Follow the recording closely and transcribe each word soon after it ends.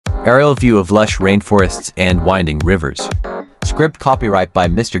Aerial view of lush rainforests and winding rivers. Script copyright by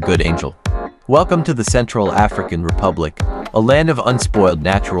Mr. Good Angel. Welcome to the Central African Republic, a land of unspoiled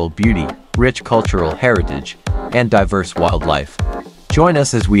natural beauty, rich cultural heritage, and diverse wildlife. Join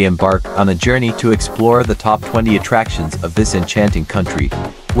us as we embark on a journey to explore the top 20 attractions of this enchanting country,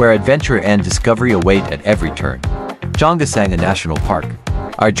 where adventure and discovery await at every turn. Dzanga-Sangha National Park.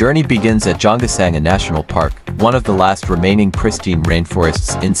 Our journey begins at Dzanga-Sangha National Park, one of the last remaining pristine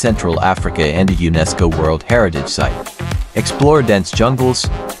rainforests in Central Africa and a UNESCO World Heritage Site. Explore dense jungles,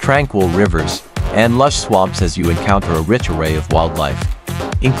 tranquil rivers, and lush swamps as you encounter a rich array of wildlife,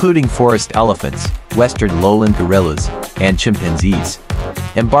 including forest elephants, western lowland gorillas, and chimpanzees.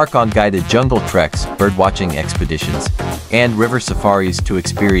 Embark on guided jungle treks, birdwatching expeditions, and river safaris to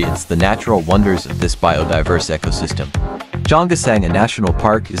experience the natural wonders of this biodiverse ecosystem. Dzanga-Sangha National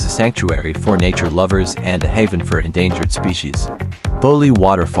Park is a sanctuary for nature lovers and a haven for endangered species. Boali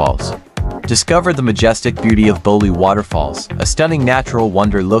Waterfalls. Discover the majestic beauty of Boali Waterfalls, a stunning natural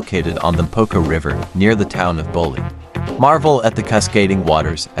wonder located on the Mpoko River near the town of Boali. Marvel at the cascading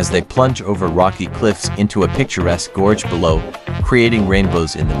waters as they plunge over rocky cliffs into a picturesque gorge below, creating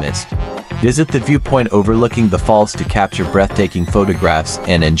rainbows in the mist. Visit the viewpoint overlooking the falls to capture breathtaking photographs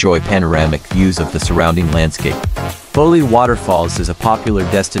and enjoy panoramic views of the surrounding landscape. Boali Waterfalls is a popular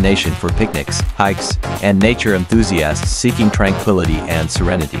destination for picnics, hikes, and nature enthusiasts seeking tranquility and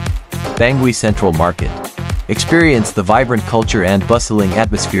serenity. Bangui Central Market. Experience the vibrant culture and bustling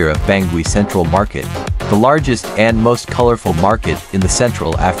atmosphere of Bangui Central Market, the largest and most colorful market in the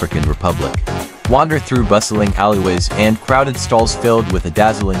Central African Republic. Wander through bustling alleyways and crowded stalls filled with a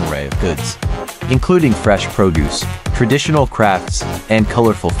dazzling array of goods, including fresh produce, traditional crafts, and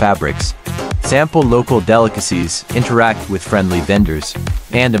colorful fabrics. Sample local delicacies, interact with friendly vendors,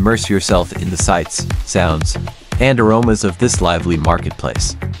 and immerse yourself in the sights, sounds, and aromas of this lively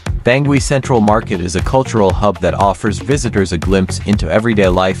marketplace. Bangui Central Market is a cultural hub that offers visitors a glimpse into everyday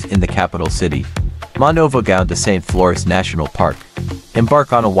life in the capital city. Monovoganda St. Flores National Park.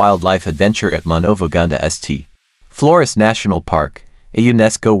 Embark on a wildlife adventure at Monovoganda St. Flores National Park, a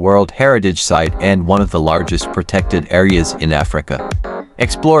UNESCO World Heritage Site and one of the largest protected areas in Africa.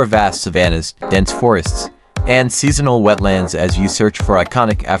 Explore vast savannas, dense forests, and seasonal wetlands as you search for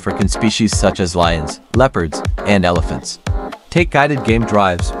iconic African species such as lions, leopards, and elephants. Take guided game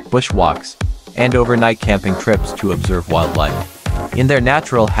drives, bushwalks, and overnight camping trips to observe wildlife in their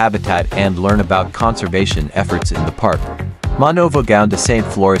natural habitat and learn about conservation efforts in the park. Monovoganda St.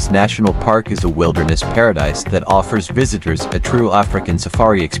 Flores National Park is a wilderness paradise that offers visitors a true African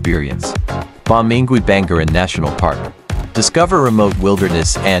safari experience. Bamingui-Bangoran National Park. Discover remote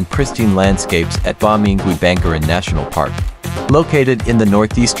wilderness and pristine landscapes at Bamingui-Bangoran National Park, located in the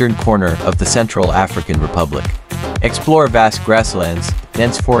northeastern corner of the Central African Republic. Explore vast grasslands,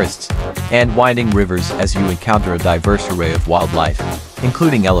 dense forests, and winding rivers as you encounter a diverse array of wildlife,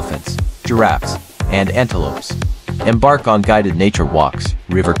 including elephants, giraffes, and antelopes. Embark on guided nature walks,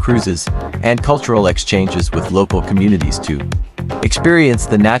 river cruises, and cultural exchanges with local communities to experience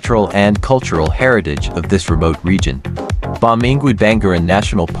the natural and cultural heritage of this remote region. Bamingui-Bangoran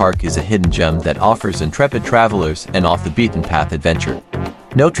National Park is a hidden gem that offers intrepid travelers an off-the-beaten-path adventure.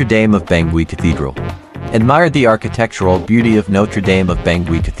 Notre Dame of Bangui Cathedral. Admire the architectural beauty of Notre Dame of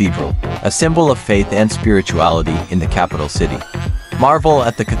Bangui Cathedral, a symbol of faith and spirituality in the capital city. Marvel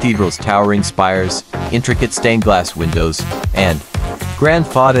at the cathedral's towering spires, intricate stained glass windows, and grand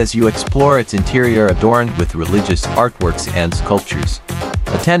facade as you explore its interior adorned with religious artworks and sculptures.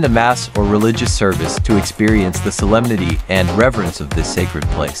 Attend a mass or religious service to experience the solemnity and reverence of this sacred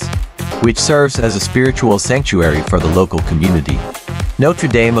place, which serves as a spiritual sanctuary for the local community. Notre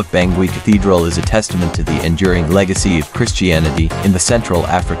Dame of Bangui Cathedral is a testament to the enduring legacy of Christianity in the Central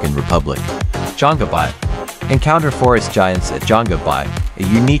African Republic. Dzanga-Bai. Encounter forest giants at Dzanga-Bai, a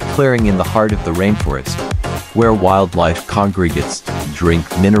unique clearing in the heart of the rainforest, where wildlife congregates to drink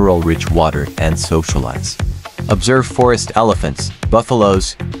mineral-rich water and socialize. Observe forest elephants,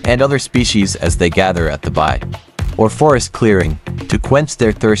 buffaloes, and other species as they gather at the bai, or forest clearing, to quench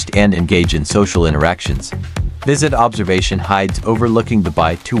their thirst and engage in social interactions. Visit observation hides overlooking the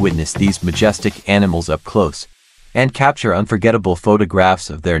bai to witness these majestic animals up close, and capture unforgettable photographs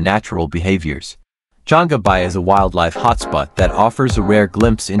of their natural behaviors. Dzanga-Bai is a wildlife hotspot that offers a rare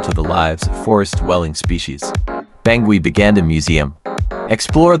glimpse into the lives of forest-dwelling species. Bangui-Bangoran Museum.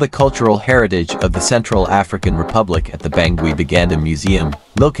 Explore the cultural heritage of the Central African Republic at the Bangui-Bangoran Museum,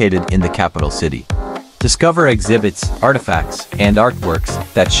 located in the capital city. Discover exhibits, artifacts, and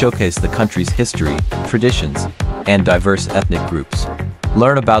artworks that showcase the country's history, traditions, and diverse ethnic groups.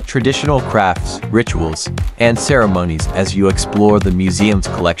 Learn about traditional crafts, rituals, and ceremonies as you explore the museum's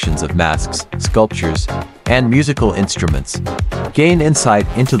collections of masks, sculptures, and musical instruments. Gain insight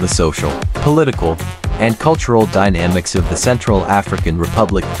into the social, political, and cultural dynamics of the Central African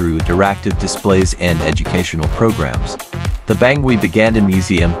Republic through interactive displays and educational programs. The Bangui-Bangoran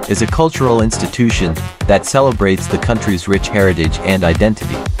Museum is a cultural institution that celebrates the country's rich heritage and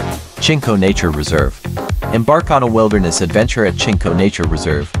identity. Chinko Nature Reserve. Embark on a wilderness adventure at Chinko Nature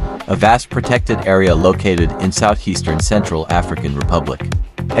Reserve, a vast protected area located in southeastern Central African Republic.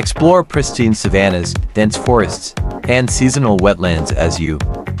 Explore pristine savannas, dense forests, and seasonal wetlands as you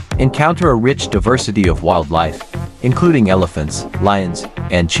encounter a rich diversity of wildlife, including elephants, lions,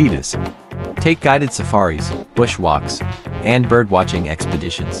 and cheetahs. Take guided safaris, bushwalks, and birdwatching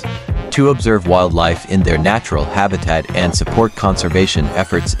expeditions to observe wildlife in their natural habitat and support conservation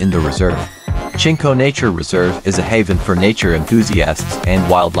efforts in the reserve. Chinko Nature Reserve is a haven for nature enthusiasts and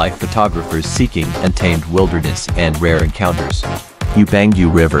wildlife photographers seeking untamed wilderness and rare encounters.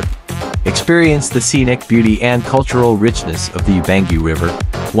 Ubangi River. Experience the scenic beauty and cultural richness of the Ubangi River,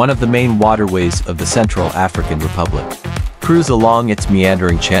 one of the main waterways of the Central African Republic. Cruise along its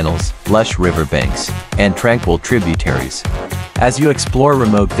meandering channels, lush riverbanks, and tranquil tributaries. As you explore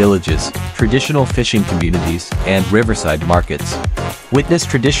remote villages, traditional fishing communities, and riverside markets, witness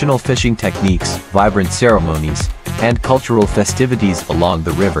traditional fishing techniques, vibrant ceremonies, and cultural festivities along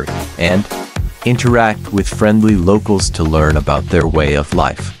the river, and interact with friendly locals to learn about their way of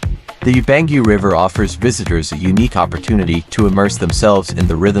life. The Ubangi River offers visitors a unique opportunity to immerse themselves in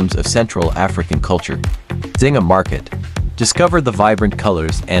the rhythms of Central African culture. Dzanga Market. Discover the vibrant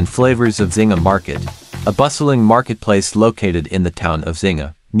colors and flavors of Dzanga Market, a bustling marketplace located in the town of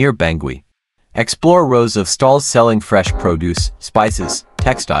Dzanga, near Bangui. Explore rows of stalls selling fresh produce, spices,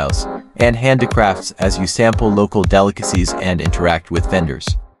 textiles, and handicrafts as you sample local delicacies and interact with vendors.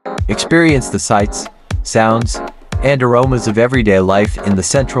 Experience the sights, sounds, and aromas of everyday life in the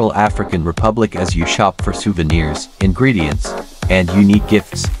Central African Republic as you shop for souvenirs, ingredients, and unique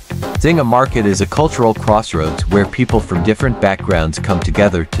gifts. Dzanga Market is a cultural crossroads where people from different backgrounds come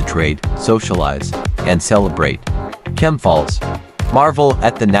together to trade, socialize, and celebrate. Kem Falls. Marvel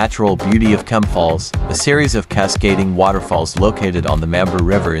at the natural beauty of Kem Falls, a series of cascading waterfalls located on the Mamba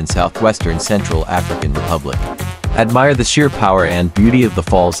River in southwestern Central African Republic. Admire the sheer power and beauty of the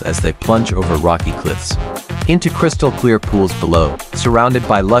falls as they plunge over rocky cliffs into crystal-clear pools below, surrounded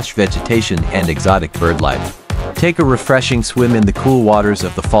by lush vegetation and exotic birdlife. Take a refreshing swim in the cool waters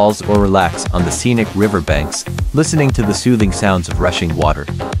of the falls or relax on the scenic riverbanks, listening to the soothing sounds of rushing water.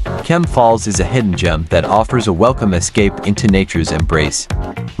 Kem Falls is a hidden gem that offers a welcome escape into nature's embrace.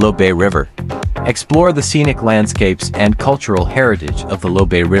 Lobe River. Explore the scenic landscapes and cultural heritage of the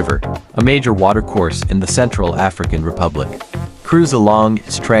Lobe River, a major watercourse in the Central African Republic. Cruise along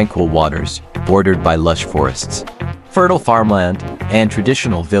its tranquil waters, bordered by lush forests, fertile farmland, and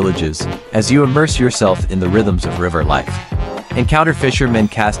traditional villages as you immerse yourself in the rhythms of river life. Encounter fishermen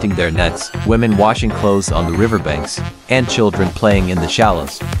casting their nets, women washing clothes on the riverbanks, and children playing in the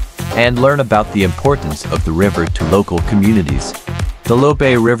shallows. And learn about the importance of the river to local communities. The Lobe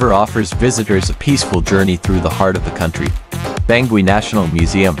River offers visitors a peaceful journey through the heart of the country. Bangui National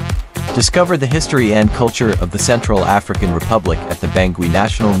Museum. Discover the history and culture of the Central African Republic at the Bangui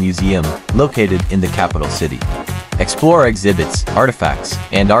National Museum, located in the capital city. Explore exhibits, artifacts,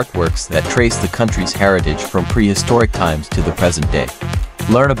 and artworks that trace the country's heritage from prehistoric times to the present day.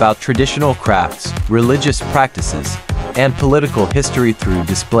 Learn about traditional crafts, religious practices, and political history through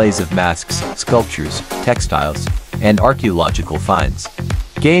displays of masks, sculptures, textiles, and archaeological finds.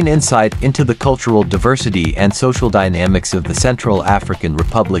 Gain insight into the cultural diversity and social dynamics of the Central African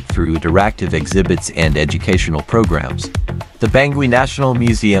Republic through interactive exhibits and educational programs. The Bangui National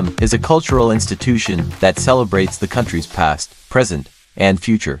Museum is a cultural institution that celebrates the country's past, present, and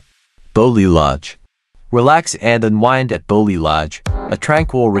future. Boali Lodge. Relax and unwind at Boali Lodge, a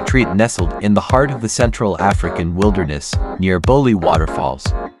tranquil retreat nestled in the heart of the Central African wilderness near Boali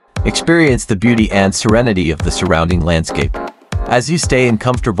Waterfalls. Experience the beauty and serenity of the surrounding landscape as you stay in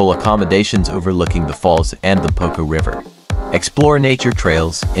comfortable accommodations overlooking the falls and the Mpoko River. Explore nature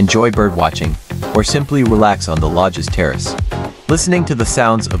trails, enjoy birdwatching, or simply relax on the lodge's terrace, listening to the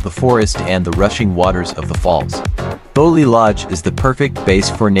sounds of the forest and the rushing waters of the falls. Boali Lodge is the perfect base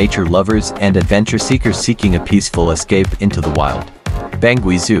for nature lovers and adventure seekers seeking a peaceful escape into the wild.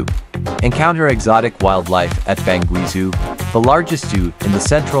 Bangui Zoo. Encounter exotic wildlife at Bangui Zoo, the largest zoo in the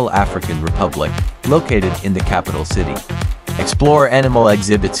Central African Republic, located in the capital city. Explore animal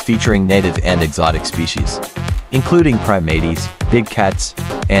exhibits featuring native and exotic species, including primates, big cats,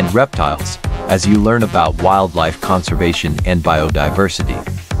 and reptiles, as you learn about wildlife conservation and biodiversity.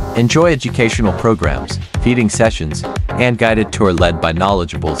 Enjoy educational programs, feeding sessions, and guided tour led by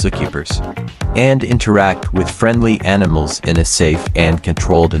knowledgeable zookeepers. And interact with friendly animals in a safe and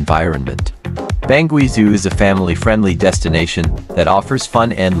controlled environment. Bangui Zoo is a family-friendly destination that offers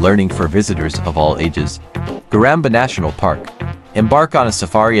fun and learning for visitors of all ages. Garamba National Park. Embark on a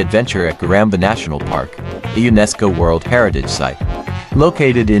safari adventure at Garamba National Park, a UNESCO World Heritage Site.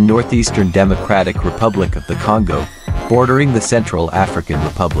 Located in northeastern Democratic Republic of the Congo, bordering the Central African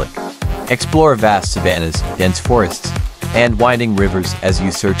Republic. Explore vast savannas, dense forests, and winding rivers as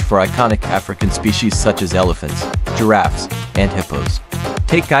you search for iconic African species such as elephants, giraffes, and hippos.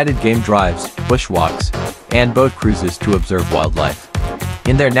 Take guided game drives, bushwalks, and boat cruises to observe wildlife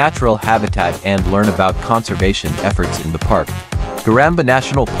in their natural habitat and learn about conservation efforts in the park. Garamba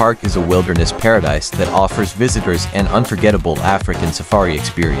National Park is a wilderness paradise that offers visitors an unforgettable African safari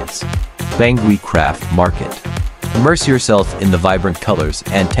experience. Bangui Craft Market. Immerse yourself in the vibrant colors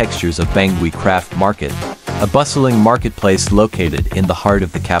and textures of Bangui Craft Market, a bustling marketplace located in the heart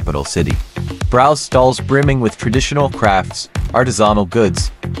of the capital city. Browse stalls brimming with traditional crafts, artisanal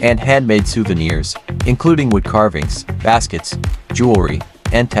goods, and handmade souvenirs, including wood carvings, baskets, jewelry,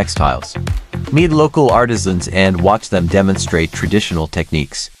 and textiles. Meet local artisans and watch them demonstrate traditional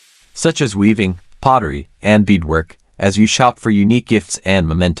techniques, such as weaving, pottery, and beadwork, as you shop for unique gifts and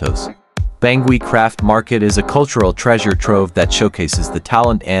mementos. Bangui Craft Market is a cultural treasure trove that showcases the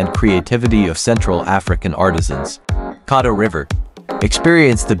talent and creativity of Central African artisans. Kato River.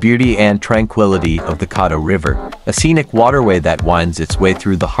 Experience the beauty and tranquility of the Kato River, a scenic waterway that winds its way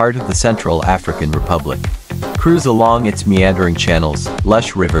through the heart of the Central African Republic. Cruise along its meandering channels,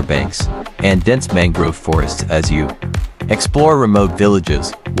 lush riverbanks, and dense mangrove forests as you explore remote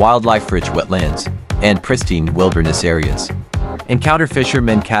villages, wildlife-rich wetlands, and pristine wilderness areas. Encounter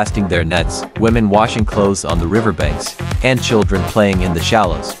fishermen casting their nets, women washing clothes on the riverbanks, and children playing in the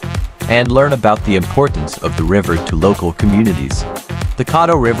shallows. And learn about the importance of the river to local communities. The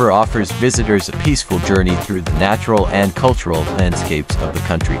Kato River offers visitors a peaceful journey through the natural and cultural landscapes of the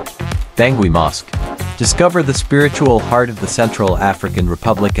country. Bangui Mosque. Discover the spiritual heart of the Central African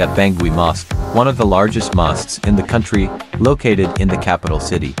Republic at Bangui Mosque, one of the largest mosques in the country, located in the capital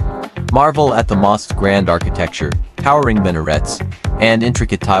city. Marvel at the mosque's grand architecture, towering minarets, and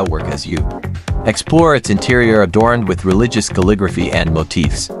intricate tilework as you explore its interior adorned with religious calligraphy and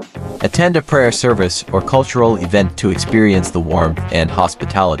motifs. Attend a prayer service or cultural event to experience the warmth and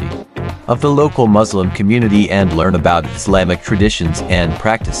hospitality of the local Muslim community and learn about Islamic traditions and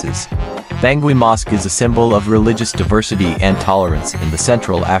practices. Bangui Mosque is a symbol of religious diversity and tolerance in the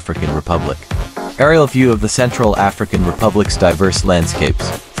Central African Republic. Aerial view of the Central African Republic's diverse landscapes,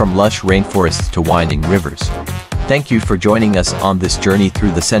 from lush rainforests to winding rivers. Thank you for joining us on this journey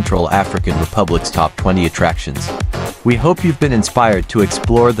through the Central African Republic's top 20 attractions. We hope you've been inspired to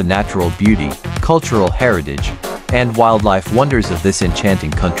explore the natural beauty, cultural heritage, and wildlife wonders of this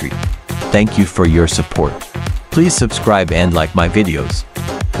enchanting country. Thank you for your support. Please subscribe and like my videos.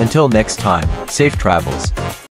 Until next time, safe travels.